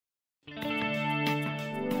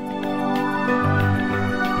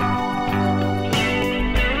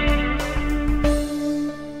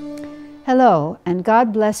Hello, and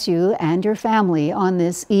God bless you and your family on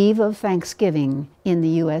this eve of Thanksgiving in the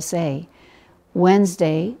USA,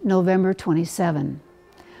 Wednesday, November 27.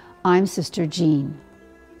 I'm Sister Jeanne.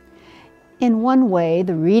 In one way,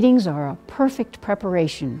 the readings are a perfect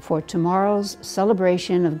preparation for tomorrow's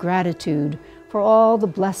celebration of gratitude for all the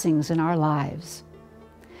blessings in our lives.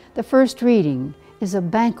 The first reading is a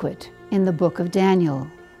banquet in the book of Daniel.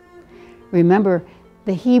 Remember,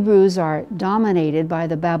 the Hebrews are dominated by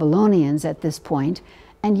the Babylonians at this point,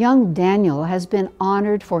 and young Daniel has been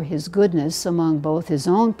honored for his goodness among both his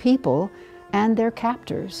own people and their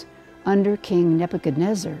captors under King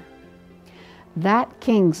Nebuchadnezzar. That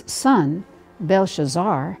king's son,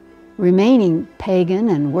 Belshazzar, remaining pagan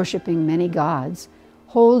and worshiping many gods,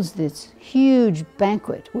 holds this huge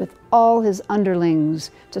banquet with all his underlings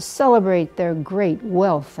to celebrate their great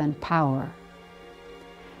wealth and power.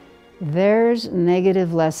 There's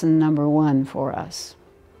negative lesson number 1 for us.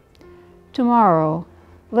 Tomorrow,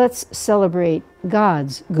 let's celebrate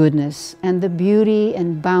God's goodness and the beauty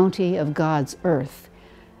and bounty of God's earth,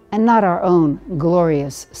 and not our own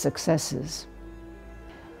glorious successes.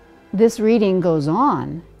 This reading goes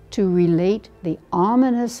on to relate the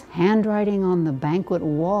ominous handwriting on the banquet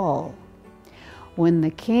wall. When the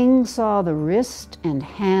king saw the wrist and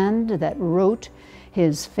hand that wrote,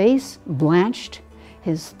 his face blanched,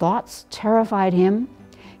 his thoughts terrified him,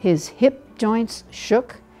 his hip joints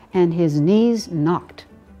shook, and his knees knocked.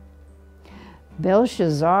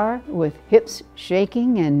 Belshazzar, with hips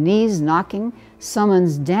shaking and knees knocking,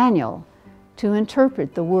 summons Daniel to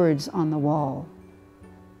interpret the words on the wall.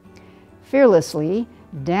 Fearlessly,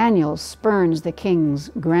 Daniel spurns the king's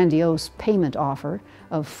grandiose payment offer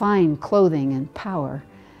of fine clothing and power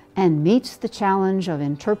and meets the challenge of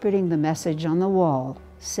interpreting the message on the wall,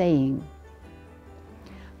 saying,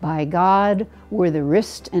 "By God were the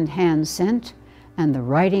wrist and hand sent, and the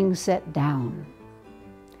writing set down.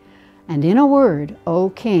 And in a word, O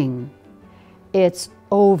king, it's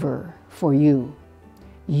over for you.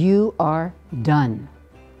 You are done."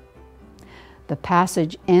 The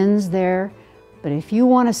passage ends there, but if you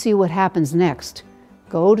want to see what happens next,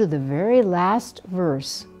 go to the very last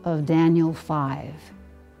verse of Daniel 5.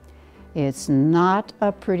 It's not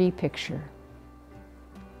a pretty picture.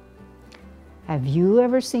 Have you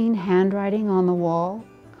ever seen handwriting on the wall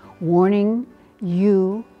warning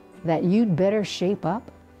you that you'd better shape up?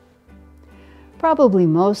 Probably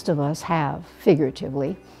most of us have,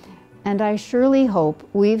 figuratively, and I surely hope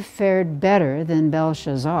we've fared better than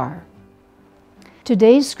Belshazzar.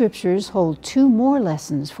 Today's scriptures hold 2 more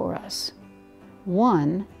lessons for us.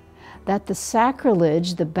 One, that the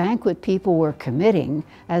sacrilege the banquet people were committing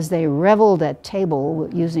as they reveled at table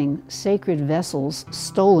using sacred vessels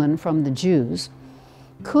stolen from the Jews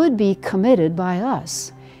could be committed by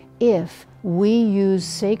us if we use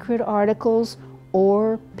sacred articles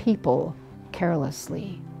or people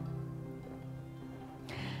carelessly.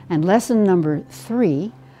 And lesson number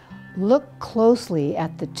 3, look closely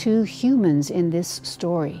at the 2 humans in this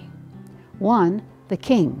story. One, the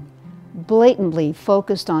king, blatantly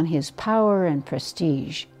focused on his power and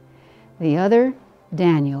prestige. The other,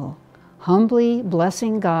 Daniel, humbly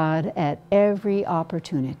blessing God at every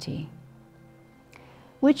opportunity.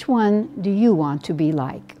 Which one do you want to be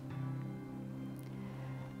like?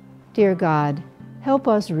 Dear God, help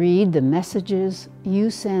us read the messages you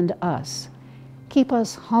send us. Keep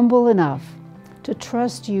us humble enough to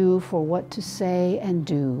trust you for what to say and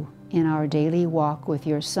do in our daily walk with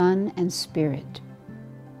your Son and Spirit.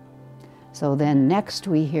 So then next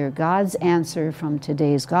we hear God's answer from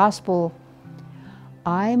today's gospel,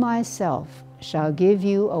 "I myself shall give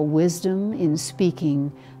you a wisdom in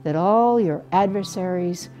speaking that all your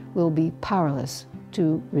adversaries will be powerless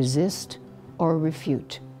to resist or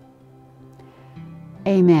refute."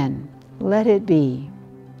 Amen. Let it be.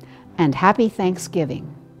 And happy Thanksgiving.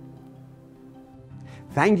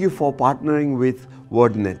 Thank you for partnering with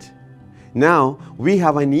WordNet. Now we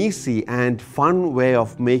have an easy and fun way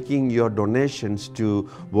of making your donations to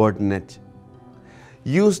WordNet.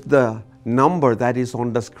 Use the number that is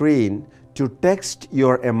on the screen to text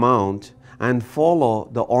your amount and follow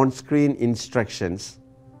the on-screen instructions.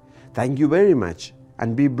 Thank you very much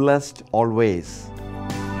and be blessed always.